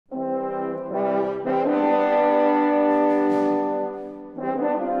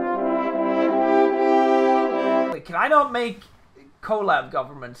I don't make collab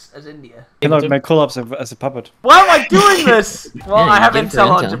governments as India. You cannot make collabs as a puppet. Why am I doing this? Well, Yeah, I have you get intel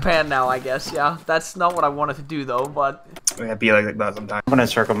on intel. Japan now, I guess. Yeah, that's not what I wanted to do though, but Yeah, be like that sometimes. I'm gonna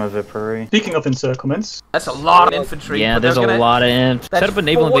circumvent Vipuri. Speaking of encirclements, that's a lot of infantry. Yeah, but there's they're a gonna- lot of inf. That's Set up a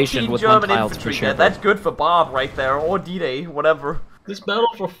naval 14 invasion with German one tile to infantry be there. sure. That's good for Bob right there, or D-Day, whatever. This battle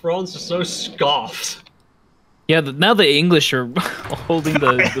for France is so scoffed. Yeah, now the English are holding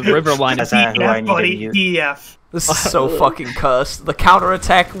the river line. That's not who I DF, need to buddy, use. DF. This is so fucking cursed. The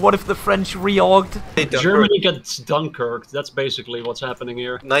counterattack. What if the French reorged? Germany gets Dunkirk. That's basically what's happening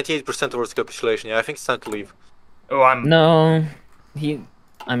here. 98% towards capitulation. Yeah, I think it's time to leave. Oh, I'm. No,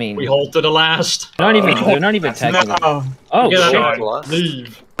 I mean, We hold to the last. they're not even attacking. them. No, Oh, Get shit. out.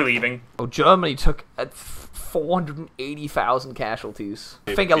 Leave. we're leaving. Oh, Germany took 480,000 casualties.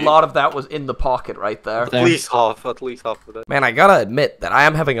 I think a lot of that was in the pocket right there. At least half of that. Man, I gotta admit that I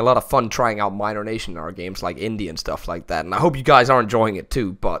am having a lot of fun trying out minor nation in our games like India and stuff like that, and I hope you guys are enjoying it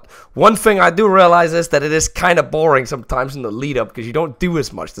too, but one thing I do realize is that it is kind of boring sometimes in the lead up because you don't do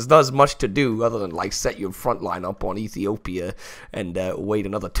as much. There's not as much to do other than like set your front line up on Ethiopia and wait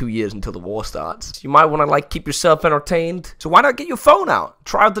another 2 years until the war starts. You might want to like keep yourself entertained, so why not get your phone out?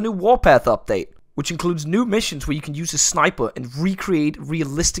 Try out the new Warpath update, which includes new missions where you can use a sniper and recreate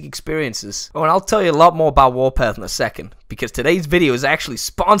realistic experiences. Oh, and I'll tell you a lot more about Warpath in a second, because today's video is actually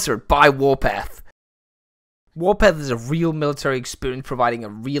sponsored by Warpath. Warpath is a real military experience providing a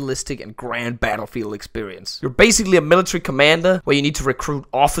realistic and grand battlefield experience. You're basically a military commander where you need to recruit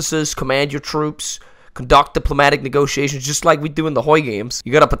officers, command your troops, conduct diplomatic negotiations just like we do in the Hoi games.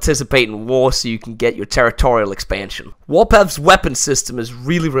 You gotta participate in war so you can get your territorial expansion. Warpath's weapon system is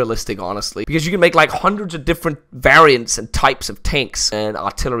really realistic, honestly, because you can make like hundreds of different variants and types of tanks and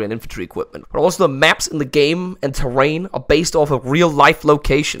artillery and infantry equipment. But also the maps in the game and terrain are based off of real life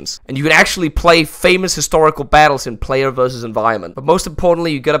locations, and you can actually play famous historical battles in player versus environment. But most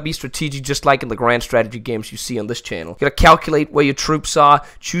importantly, you gotta be strategic just like in the grand strategy games you see on this channel. You gotta calculate where your troops are,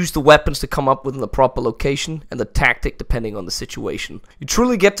 choose the weapons to come up with in the proper location, and the tactic depending on the situation. You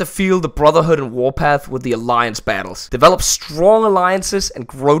truly get to feel the brotherhood in Warpath with the alliance battles. Develop strong alliances and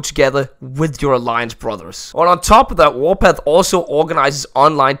grow together with your alliance brothers. And on top of that, Warpath also organizes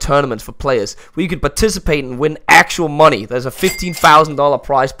online tournaments for players where you can participate and win actual money. There's a $15,000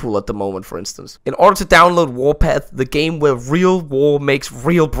 prize pool at the moment, for instance. In order to download Warpath, the game where real war makes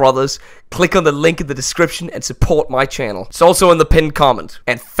real brothers, click on the link in the description and support my channel. It's also in the pinned comment.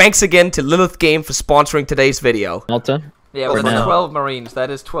 And thanks again to Lilith Game for sponsoring today's video. Malta. Yeah, Oh, with no. 12 Marines. That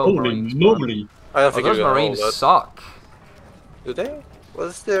is 12 Holy Marines. moly. I don't Oh, think those you're gonna Marines hold that. suck. Do they?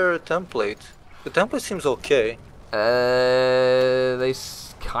 What's their template? The template seems okay. They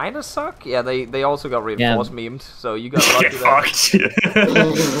kind of suck. Yeah, they also got reinforced memed, so you got lucky Get there.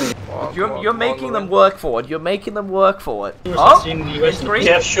 fucked. You're making them work for it. You're making them work for it. I've Oh, seen the US green.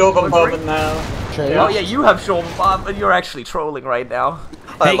 Yeah, Shogun Green. bombing now. Oh yeah, you have Shogun Bomb, but you're actually trolling right now.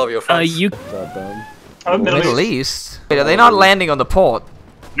 I love your friends. You Oh, Middle East? Wait, are they not landing on the port?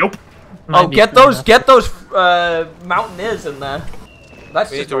 Nope. Oh, get those mountaineers in there. That's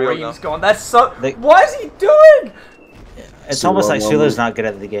We just need to reload Marines now. going. That's so. They- What is he doing? It's almost like Sula's not good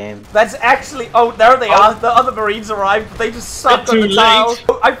at the game. That's actually. Oh, there they are. The other Marines arrived, but they just sucked on Too the late. tile.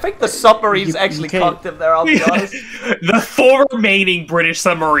 I think the submarines You actually can't- cucked him there. I'll be honest. The 4 remaining British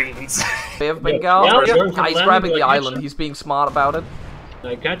submarines. We have Bengal. Yeah, Yeah, sure. he's grabbing the island. He's being smart about it.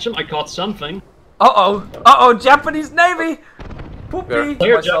 I catch him. I caught something. Uh-oh, Japanese Navy! Poopy!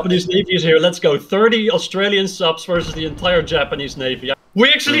 Entire Japanese Navy is here. Let's go. 30 Australian subs versus the entire Japanese Navy. We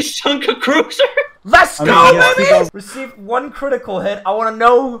actually sunk a cruiser! Let's go, yes, baby! he does. Received 1 critical hit. I want to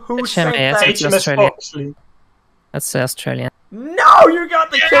know who Which sank MAS? that. It's HMS Australia. Foxley. That's Australian. No, you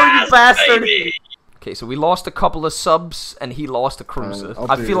got the kill, you bastard! Baby! Okay, so we lost a couple of subs, and he lost a cruiser.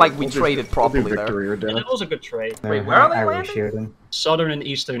 I feel like we traded properly there. Yeah, that was a good trade. Wait, where are they I landing? reshared them. Southern and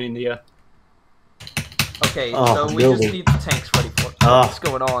Eastern India. Okay, Oh, so we building. just need the tanks ready for it. Oh. What's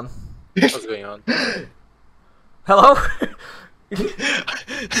going on? What's going on? Hello? Is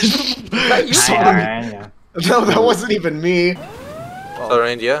that you? Yeah. No, that wasn't even me. Southern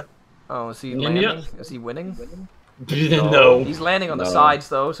India? Oh, is he India? landing? Is he winning? No. He's landing on the No. sides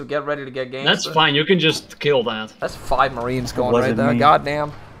though, so get ready to get games. That's fine. You can just kill that. That's 5 Marines going Wasn't right there. me.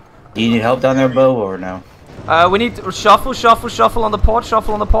 Goddamn. Do you need help down there, Bo, or no? We need to shuffle on the port.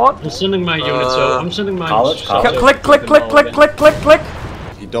 Shuffle on the port. I'm sending my units over. I'm sending my college? subs over. Click, click, click, click, click, click, click.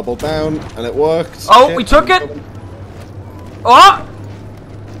 He doubled down, and it worked. Oh, Shit. we took it. Oh,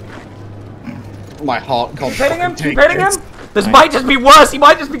 My heart can't keep hitting him. fucking Keep take hitting him. it. This might just be worse. He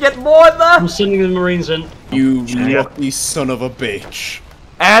might just be getting more in there. I'm sending the Marines in. You lucky son of a bitch.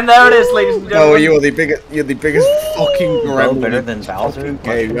 And there it is, ladies and No, gentlemen. you're the biggest fucking Bro, gremlin. better than Bowser.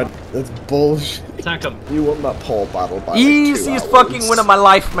 Okay, that's bullshit. Attack him. You won that poor battle by like 2 Easiest hours. fucking win of my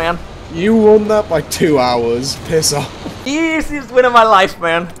life, man. You won that by 2 hours. Piss off. Easiest win of my life,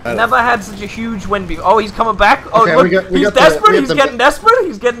 man. Never had such a huge win before. Oh, he's coming back. Oh, Okay, look, we got he's the- desperate. we got He's the- getting desperate.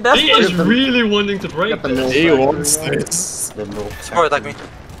 He's getting He desperate. is really wanting to break this. He wants this. Support attack me.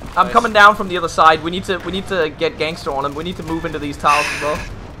 I'm coming down from the other side. We need to get gangster on him. We need to move into these tiles as well.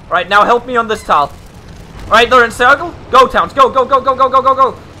 Right, now help me on this tile. Alright, they're in circle. Go, Towns. Go, go, go, go, go, go, go,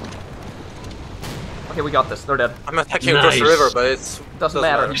 go. Okay, we got this. They're dead. I'm attacking across the river, but it Doesn't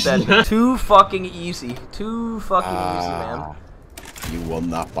matter. He's dead. Too fucking easy. Too fucking easy, man. You won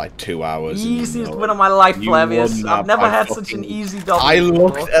that by 2 hours. and you Easiest know win it. of my life, You Flavius. won I've that never by had such an fucking- easy double. I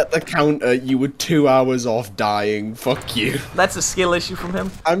looked before. at the counter. You were 2 hours off dying. Fuck you. That's a skill issue from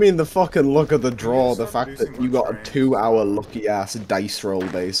him. I mean, the fucking look of the draw. The fact that you got a 2-hour lucky ass dice roll,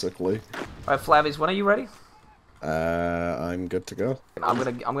 basically. Alright, Flavius, when are you ready? I'm good to go. I'm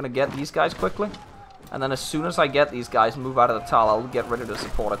gonna get these guys quickly, and then as soon as I get these guys, move out of the tile. I'll get ready to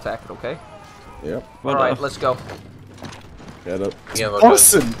support attack it. Okay? Yep. All right, let's go. Get up. Yeah, we're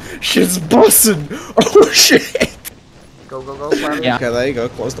Bussin'! Shit's bussin'! Oh shit! Go, go, go, Flavius. Yeah. Okay, there you go.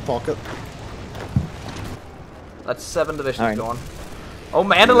 Close the pocket. That's 7 divisions Alright. gone. Oh,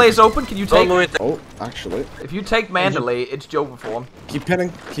 Mandalay's open. Can you Don't take? move it. Oh, actually. If you take Mandalay, it's over for him. Keep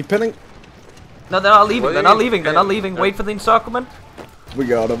pinning. Keep pinning. No, they're not leaving. What They're are not you leaving. They're not doing? leaving. Wait for the encirclement. We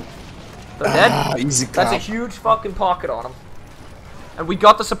got him. They're dead. Ah, easy That's a clap. huge fucking pocket on them. And we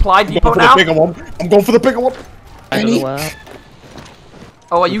got the supply I'm depot going for now. the bigger one. I'm going for the bigger one.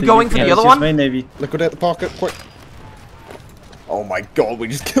 Oh, are you going for the other one? Liquidate the pocket, quick. Oh my god, we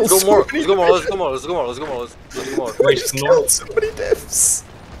just killed Let's go so more. many Let's go more. Let's go more. Let's go more. Let's go more. Let's go more. We just killed so many diffs.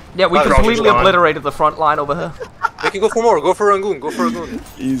 Yeah, we Right, completely Roger's gone. obliterated the front line over here. We can go for more. Go for Rangoon. Go for Rangoon.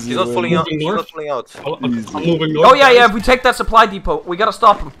 Easy. He's not win. pulling out. Moving He's north. not pulling out. I'm moving north. Oh yeah, yeah. guys. If we take that supply depot, we gotta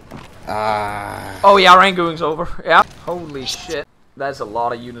stop him. Ah. Oh yeah, Rangoon's over. Yeah. Holy shit. That's a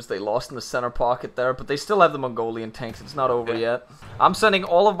lot of units they lost in the center pocket there, but they still have the Mongolian tanks. It's not over yet. I'm sending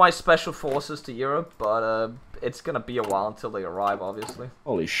all of my special forces to Europe, but it's gonna be a while until they arrive, obviously.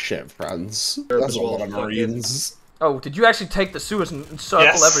 Holy shit, friends. That's a lot of marines. Oh, did you actually take the sewers and circle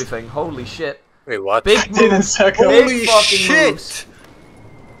Yes. everything? Holy shit. Wait, what? Big Didn't moves. circle. Big Holy fucking shit! moves.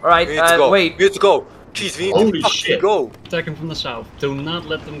 Alright, We need to go. wait. We need to go. Jeez, we need Holy to fucking shit. go. Attack him from the south. Do not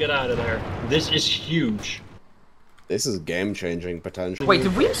let them get out of there. This is huge. This is game-changing potential. Wait,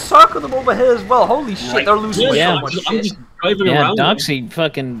 did we encircle them over here as well? Holy shit, they're losing Yeah. so much I'm shit. just driving Yeah, around. them. Doxy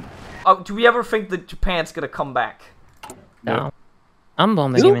fucking. Oh, do we ever think that Japan's gonna come back? No. I'm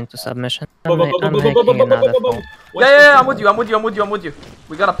bombing him into submission. Bo- I'm, bo- ma- bo- I'm bo- bo- bo- making bo- bo- another bo- bo- phone. What's Yeah, this? I'm with you, I'm with you, I'm with you, I'm with you.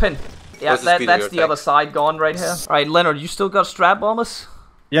 We got a pin. Yeah, What's the speed of that's your the attack? other side gone right here. Alright, Leonard, you still got strap bombers?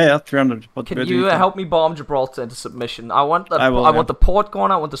 Yeah, 300. What Can where do you think? help me bomb Gibraltar into submission? I want the I will, I yeah. want the port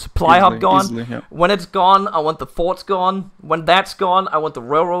gone, I want the supply hub gone. Easily, yeah. When it's gone, I want the forts gone. When that's gone, I want the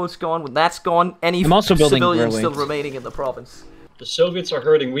railroads gone. When that's gone, any I'm also building civilians railways. still remaining in the province. The Soviets are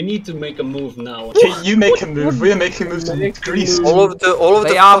hurting. We need to make a move now. Okay, you make a move. We're making moves to Greece. All of the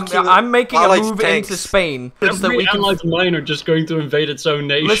They are. fucking I'm making a allied move tanks. into Spain. So that Every we can. allied miner just going to invade its own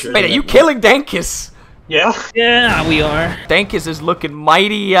nation. Listen, wait, are you killing Dankis? Yeah. Yeah, we are. Dankis is looking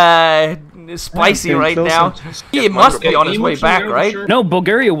mighty spicy getting right closer. now. He must be on his way back, right? No,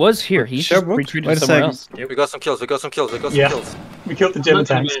 Bulgaria was here. He's just Sherbrooke? retreated Wait a somewhere second. else. We got some kills. We got some kills. We got some Yeah. kills. We killed the German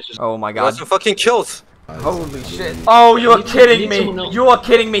tanks. Oh my We got god. some fucking kills. Holy shit. Oh, you're Need kidding me. someone else. You are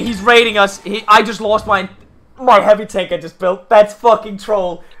kidding me. He's raiding us. I just lost my heavy tank I just built. That's fucking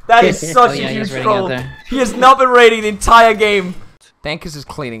troll. That is such Oh, yeah, a he's huge raiding troll. out there. He has not been raiding the entire game. Dankis is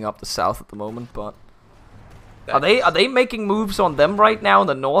cleaning up the south at the moment, but are they making moves on them right now in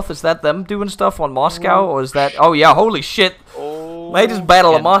the north? Is that them doing stuff on Moscow, or is that? Oh yeah, holy shit! Oh. They just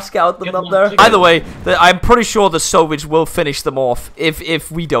battle of Moscow at them Get up one there. ticket. Either way, I'm pretty sure the Soviets will finish them off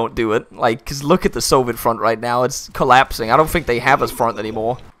if we don't do it. Like, cause look at the Soviet front right now; it's collapsing. I don't think they have his front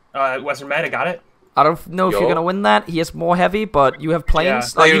anymore. Western Meta got it. I don't know if Yo. you're gonna win that. He has more heavy, but you have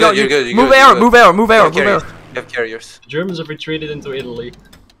planes. No, Like, you're you good, don't- you're you- good, you're move good, arrow, you're move good. arrow, move arrow, You move have arrow. carriers. You have carriers. The Germans have retreated into Italy.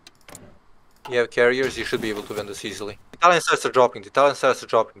 You have carriers. You should be able to win this easily. Italian stats are dropping. The Italian stats are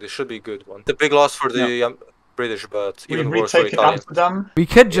dropping. This should be a good one. The big loss for the British, but We even worse for retaken Italians. Amsterdam. We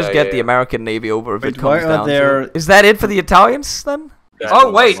could just Yeah, get yeah, the yeah. American Navy over if Wait, it why comes are down there- to it. Is that it for the Italians then? Yeah.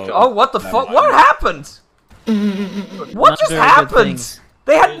 Oh wait! Oh, what the fuck? What happened? What Not just very good happened? things.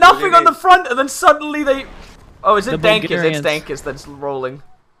 They had nothing on the front, and then suddenly they. Oh, is it The Dankis? It's Bulgarians. Dankis that's rolling.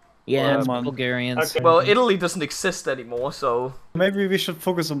 Yeah, it's Come on. Bulgarians. Okay. Well, Italy doesn't exist anymore, so. Maybe we should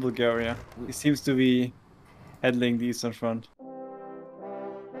focus on Bulgaria. He seems to be handling the Eastern Front.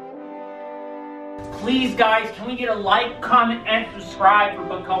 Please, guys, can we get a like, comment, and subscribe for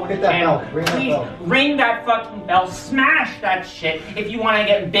Buck Cohen's channel? Please ring that fucking bell, smash that shit if you want to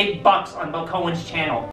get big bucks on Buck Cohen's channel.